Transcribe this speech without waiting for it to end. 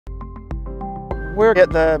We're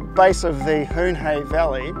at the base of the Hoon Hay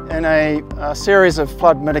Valley in a series of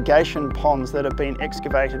flood mitigation ponds that have been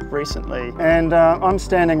excavated recently. And I'm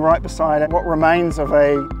standing right beside what remains of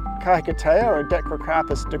a kahikatea or a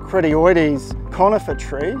Dacrycarpus dacridioides conifer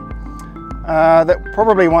tree that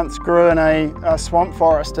probably once grew in a swamp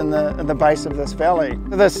forest in the base of this valley.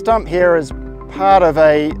 The stump here is part of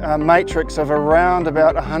a matrix of around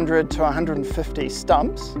about 100 to 150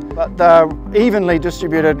 stumps, but they're evenly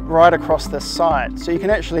distributed right across this site. So you can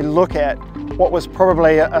actually look at what was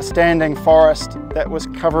probably a standing forest that was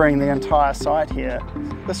covering the entire site here.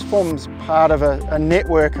 This forms part of a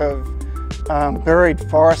network of buried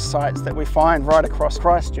forest sites that we find right across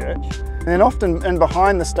Christchurch. And then often in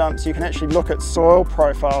behind the stumps you can actually look at soil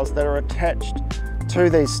profiles that are attached to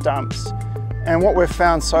these stumps. And what we've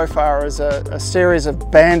found so far is a series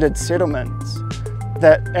of banded settlements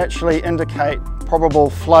that actually indicate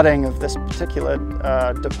probable flooding of this particular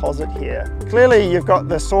deposit here. Clearly you've got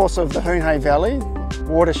the source of the Hoon Hay Valley,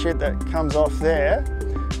 watershed that comes off there,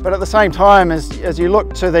 but at the same time as you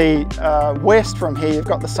look to the west from here, you've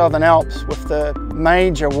got the Southern Alps with the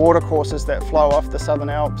major watercourses that flow off the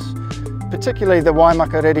Southern Alps, particularly the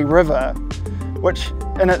Waimakariri River, which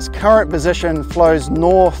in its current position flows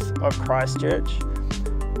north of Christchurch,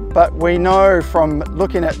 but we know from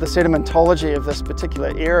looking at the sedimentology of this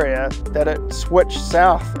particular area that it switched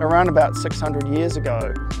south around about 600 years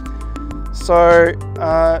ago. So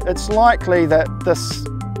it's likely that this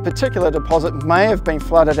particular deposit may have been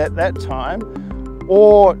flooded at that time,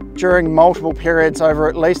 or during multiple periods over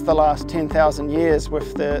at least the last 10,000 years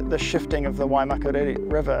with the shifting of the Waimakariri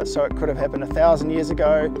River. So it could have happened 1,000 years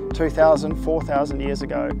ago, 2,000, 4,000 years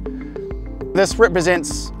ago. This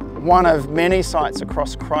represents one of many sites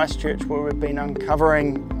across Christchurch where we've been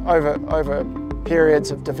uncovering over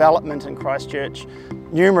periods of development in Christchurch,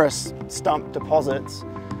 numerous stump deposits.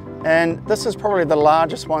 And this is probably the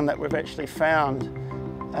largest one that we've actually found.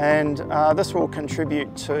 And this will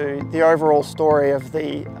contribute to the overall story of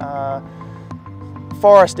the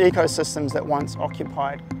forest ecosystems that once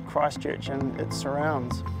occupied Christchurch and its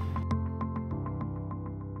surrounds.